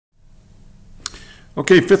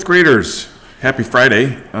Okay, fifth graders, happy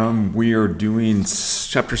Friday. We are doing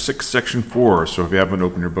chapter 6, section 4. So if you haven't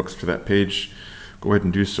opened your books to that page, go ahead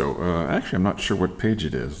and do so. Actually, I'm not sure what page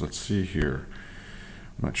it is. Let's see here.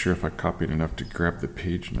 I'm not sure if I copied enough to grab the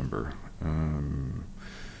page number.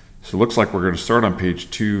 So it looks like we're going to start on page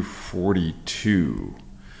 242.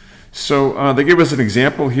 So they give us an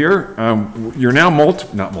example here. You're now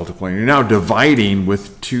not multiplying, you're now dividing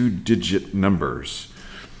with two-digit numbers.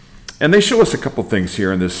 And they show us a couple things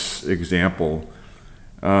here in this example.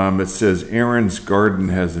 It says Aaron's garden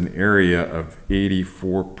has an area of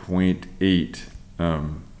 84.8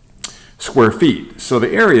 square feet. So the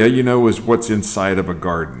area, you know, is what's inside of a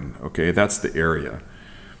garden. Okay, that's the area.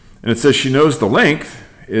 And it says she knows the length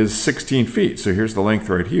is 16 feet. So here's the length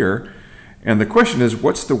right here. And the question is,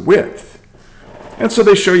 what's the width? And so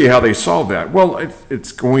they show you how they solve that. Well,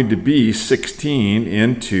 it's going to be 16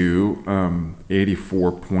 into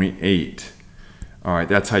 84.8. All right,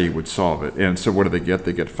 that's how you would solve it. And so what do they get?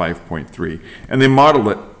 They get 5.3. And they model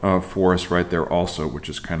it for us right there also, which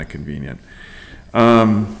is kind of convenient.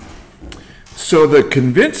 So the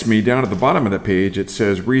convince me down at the bottom of the page, it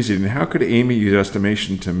says, reasoning, how could Amy use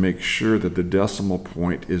estimation to make sure that the decimal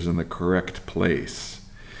point is in the correct place?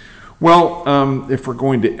 Well, if we're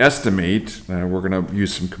going to estimate, we're going to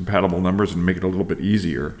use some compatible numbers and make it a little bit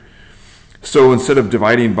easier. So instead of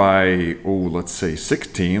dividing by, let's say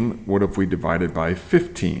 16, what if we divided by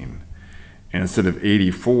 15? And instead of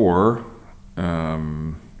 84,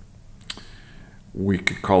 we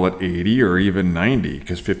could call it 80 or even 90,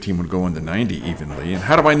 because 15 would go into 90 evenly. And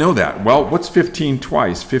how do I know that? Well, what's 15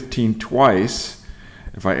 twice? 15 twice,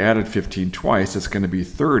 if I added 15 twice, it's going to be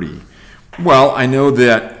 30. Well, I know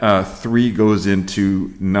that 3 goes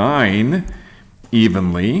into 9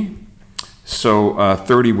 evenly, so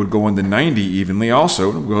 30 would go into 90 evenly also.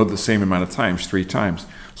 It would go the same amount of times, 3 times.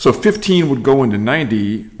 So 15 would go into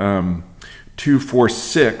 90, 2, 4,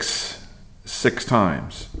 6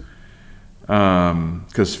 times,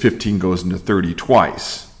 because 15 goes into 30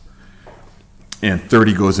 twice, and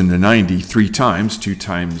 30 goes into 90 3 times. 2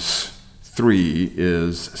 times 3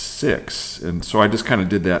 is 6, and so I just kind of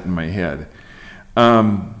did that in my head.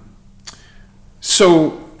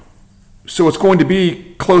 So it's going to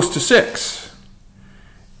be close to 6,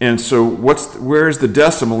 and so where's the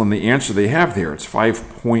decimal in the answer they have there? It's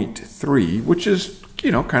 5.3, which is,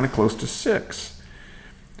 you know, kind of close to 6.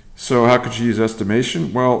 So how could you use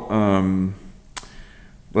estimation? Well,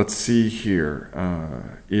 let's see here.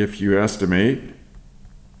 If you estimate,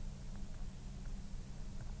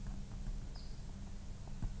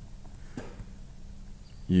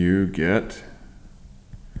 you get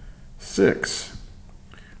 6,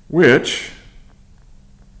 which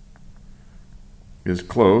is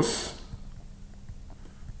close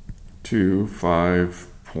to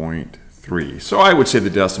 5.3. So I would say the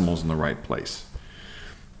decimal's in the right place.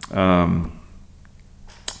 Guided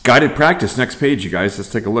practice, next page, you guys. Let's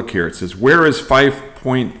take a look here. It says, where is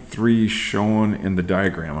 5.3 shown in the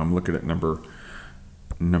diagram? I'm looking at number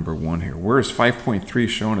 1 here. Where is 5.3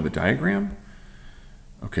 shown in the diagram?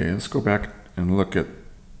 Okay, let's go back and look at,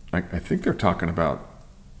 I think they're talking about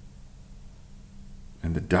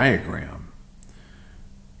in the diagram.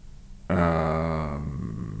 In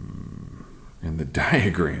the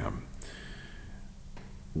diagram.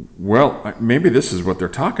 Well, maybe this is what they're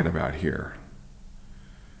talking about here.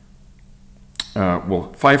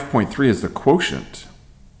 Well, 5.3 is the quotient.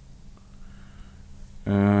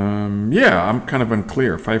 Yeah, I'm kind of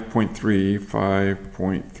unclear.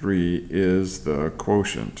 5.3 is the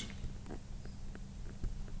quotient.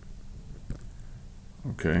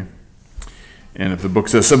 Okay. And if the book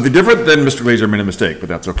says something different, then Mr. Glazer made a mistake, but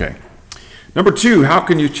that's okay. Number 2, how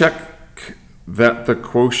can you check that the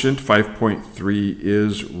quotient 5.3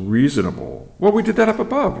 is reasonable? Well, we did that up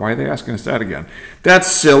above. Why are they asking us that again?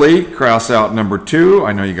 That's silly. Cross out number 2.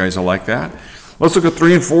 I know you guys will like that. Let's look at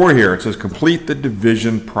 3 and 4 here. It says complete the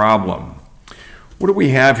division problem. What do we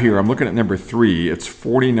have here? I'm looking at number 3. It's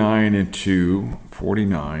 49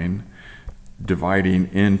 dividing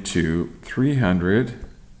into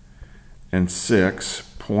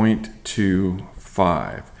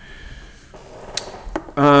 306.25.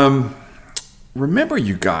 Remember,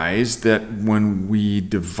 you guys, that when we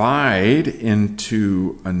divide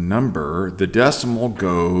into a number, the decimal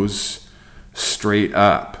goes straight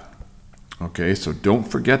up. Okay, so don't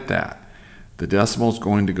forget that. The decimal is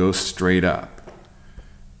going to go straight up.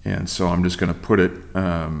 And so I'm just going to put it,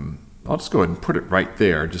 I'll just go ahead and put it right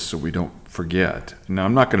there just so we don't forget. Now,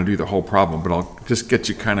 I'm not going to do the whole problem, but I'll just get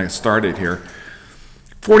you kind of started here.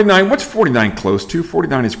 49, what's 49 close to?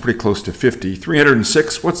 49 is pretty close to 50.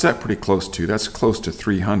 306, what's that pretty close to? That's close to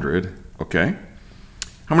 300, okay?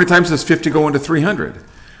 How many times does 50 go into 300?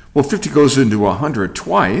 Well, 50 goes into 100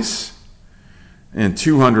 twice, and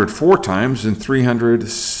 200 4 times, and 300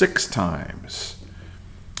 6 times.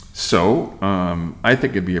 So I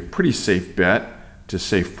think it'd be a pretty safe bet to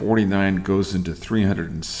say 49 goes into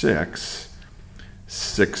 306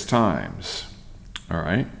 6 times. All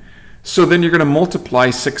right. So then you're going to multiply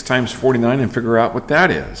 6 times 49 and figure out what that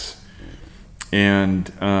is. And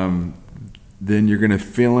then you're going to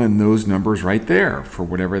fill in those numbers right there for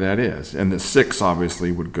whatever that is. And the 6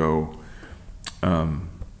 obviously would go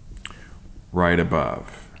right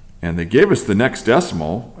above. And they gave us the next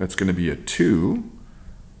decimal. It's going to be a 2,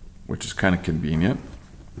 which is kind of convenient.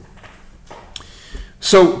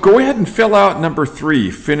 So go ahead and fill out number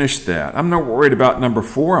 3. Finish that. I'm not worried about number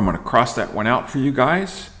 4. I'm going to cross that one out for you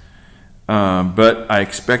guys. But I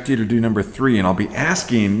expect you to do number 3, and I'll be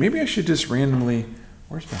asking, maybe I should just randomly,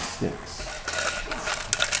 where's my sticks?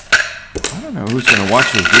 I don't know who's going to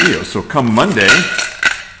watch this video. So come Monday,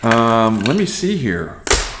 let me see here.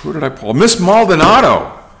 Who did I pull? Miss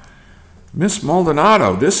Maldonado. Miss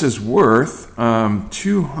Maldonado, this is worth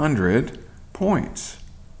 200 points.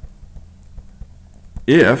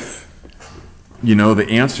 If you know the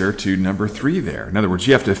answer to number 3 there. In other words,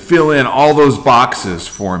 you have to fill in all those boxes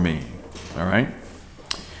for me. All right.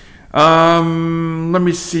 Let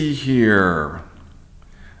me see here.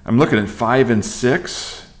 I'm looking at 5 and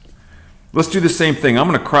 6. Let's do the same thing. I'm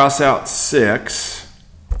going to cross out 6.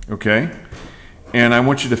 Okay. And I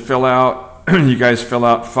want you to fill out, you guys fill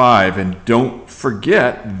out 5. And don't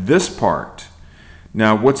forget this part.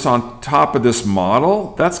 Now, what's on top of this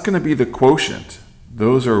model? That's going to be the quotient.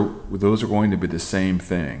 Those are going to be the same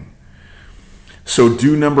thing. So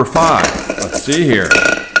do number 5. Let's see here.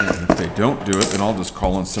 And if they don't do it, then I'll just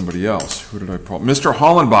call on somebody else. Who did I call? Mr.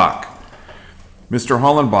 Hollenbach. Mr.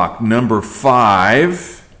 Hollenbach, number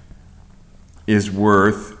 5 is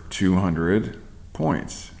worth 200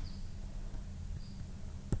 points.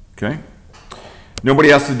 Okay? Nobody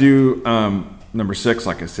has to do number 6,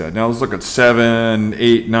 like I said. Now let's look at 7,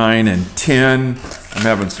 8, 9, and 10. I'm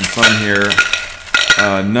having some fun here.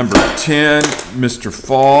 Number 10, Mr.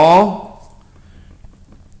 Fall.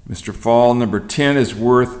 Mr. Fall, number 10 is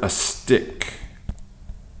worth a stick.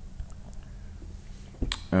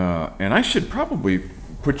 And I should probably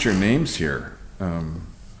put your names here. And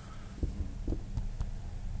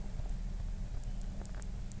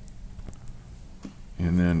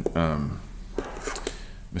then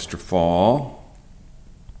Mr. Fall.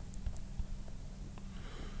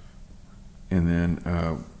 And then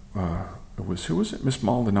who was it? Miss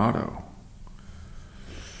Maldonado.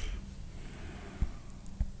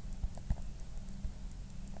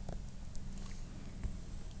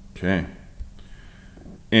 Okay.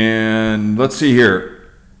 And let's see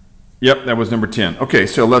here. Yep, that was number 10. Okay,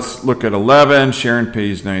 so let's look at 11. Sharon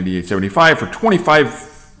pays $98.75 for 25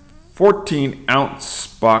 14-ounce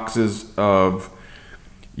boxes of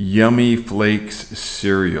Yummy Flakes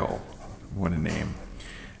cereal. What a name.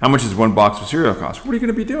 How much does one box of cereal cost? What are you going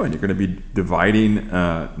to be doing? You're going to be dividing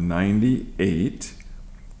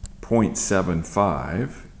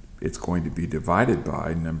 98.75. It's going to be divided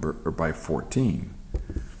by by 14.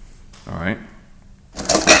 All right.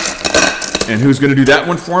 And who's going to do that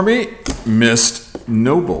one for me? Miss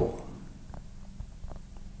Noble.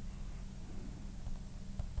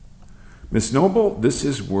 Miss Noble, this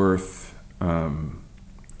is worth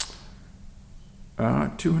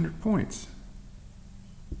 200 points.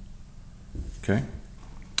 Okay.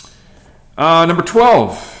 Number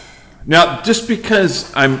 12. Now, just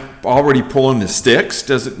because I'm already pulling the sticks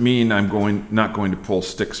doesn't mean I'm not going to pull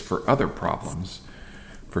sticks for other problems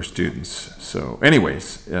for students. So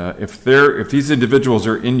anyways, if these individuals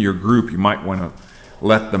are in your group, you might want to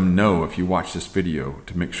let them know if you watch this video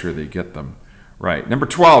to make sure they get them right. Number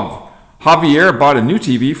 12, Javier bought a new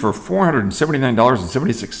TV for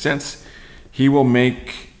 $479.76. He will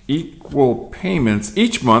make equal payments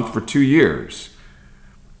each month for 2 years.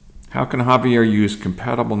 How can Javier use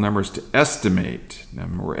compatible numbers to estimate? Now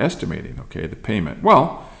we're estimating, okay, the payment.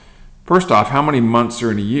 Well, first off, how many months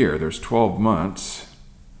are in a year? There's 12 months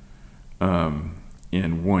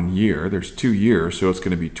in 1 year. There's 2 years, so it's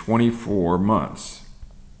going to be 24 months.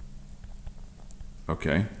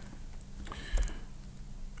 Okay. I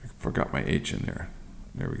forgot my H in there.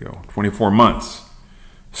 There we go. 24 months.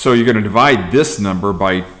 So you're going to divide this number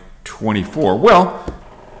by 24. Well,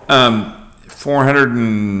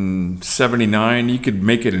 479, you could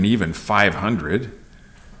make it an even 500.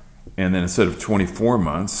 And then instead of 24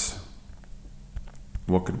 months,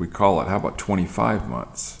 what could we call it? How about 25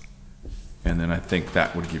 months? And then I think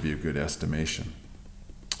that would give you a good estimation.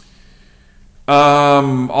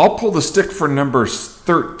 I'll pull the stick for number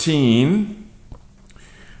 13.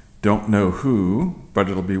 Don't know who, but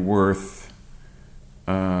it'll be worth,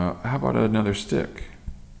 how about another stick?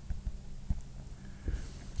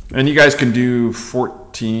 And you guys can do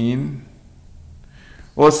 14.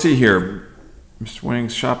 Well, let's see here. Mr.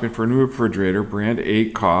 Wang's shopping for a new refrigerator. Brand A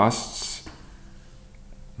costs.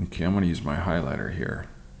 Okay, I'm going to use my highlighter here.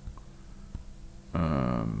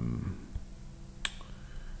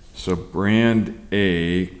 So brand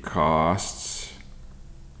A costs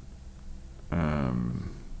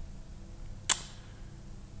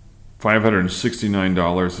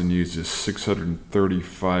 $569 and uses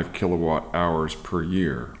 635 kilowatt hours per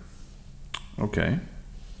year. Okay,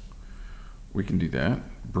 we can do that.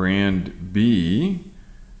 Brand B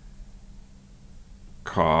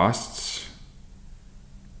costs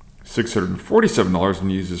 $647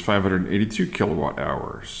 and uses 582 kilowatt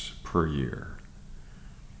hours per year.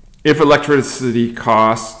 If electricity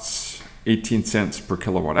costs 18 cents per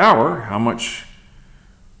kilowatt hour, how much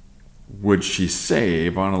would she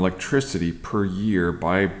save on electricity per year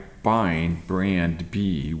by buying brand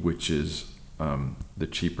B, which is the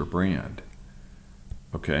cheaper brand?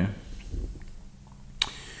 Okay.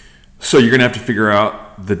 So you're going to have to figure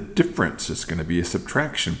out the difference. It's going to be a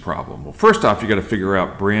subtraction problem. Well, first off, you got to figure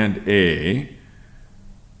out brand A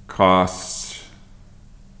costs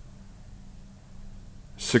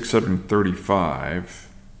 635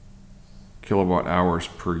 kilowatt hours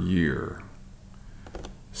per year.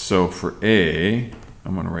 So for A,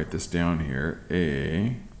 I'm going to write this down here.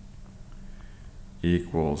 A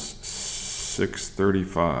equals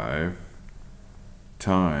 635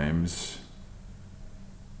 times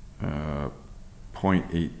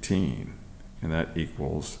 0.18, and that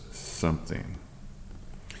equals something.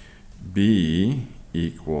 B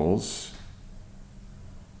equals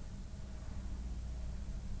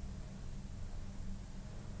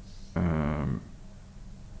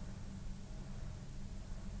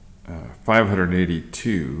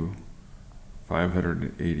 582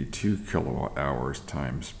 kilowatt hours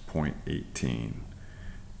times 0.18,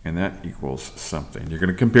 and that equals something. You're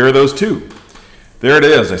going to compare those two. There it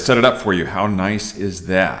is. I set it up for you. How nice is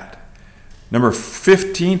that? Number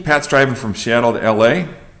 15, Pat's driving from Seattle to LA.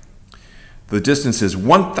 The distance is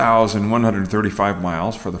 1,135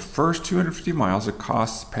 miles. For the first 250 miles, it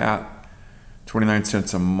costs Pat 29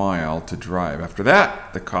 cents a mile to drive. After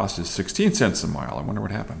that, the cost is 16 cents a mile. I wonder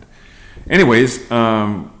what happened. Anyways,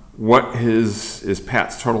 what is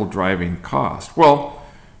Pat's total driving cost? Well,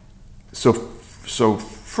 so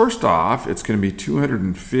first off, it's going to be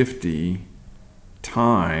 250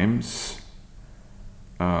 times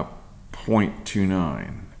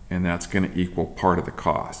 0.29, and that's going to equal part of the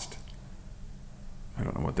cost. I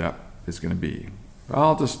don't know what that is going to be.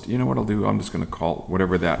 I'll just, you know what I'll do? I'm just going to call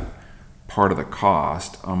whatever that part of the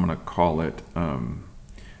cost, I'm going to call it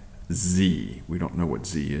Z. We don't know what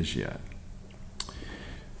Z is yet.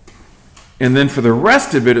 And then for the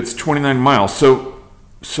rest of it, it's 29 miles. So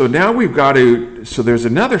now we've got to, so there's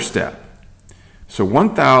another step. So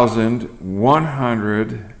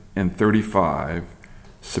 1,135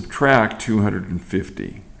 subtract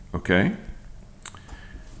 250, okay?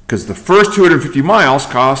 Because the first 250 miles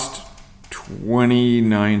cost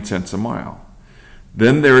 29 cents a mile.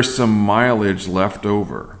 Then there's some mileage left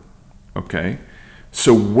over, okay?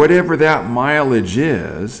 So whatever that mileage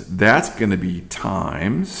is, that's going to be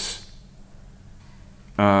times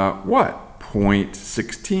what?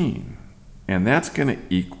 0.16. And that's going to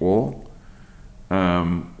equal,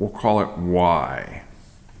 we'll call it Y.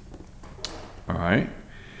 All right?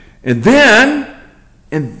 And then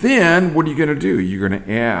what are you going to do? You're going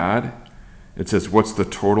to add, it says, what's the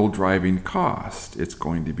total driving cost? It's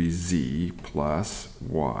going to be Z plus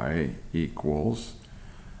Y equals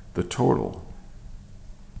the total.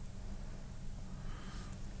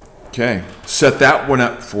 Okay, set that one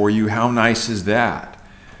up for you. How nice is that?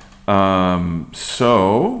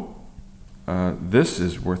 This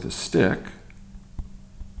is worth a stick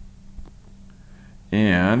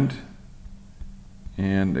and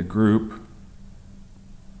a group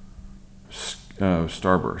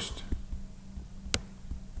starburst.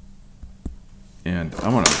 And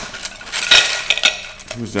I'm gonna,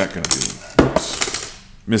 who's that gonna be? Oops.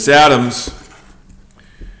 Miss Adams.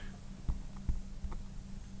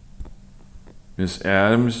 Miss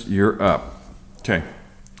Adams, you're up. Okay.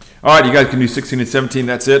 All right, you guys can do 16 and 17.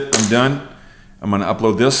 That's it. I'm done. I'm going to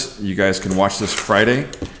upload this. You guys can watch this Friday.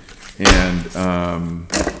 And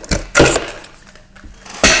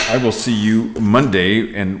I will see you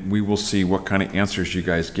Monday, and we will see what kind of answers you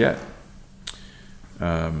guys get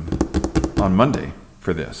on Monday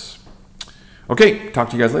for this. Okay,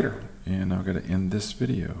 talk to you guys later. and I've got to end this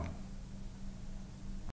video.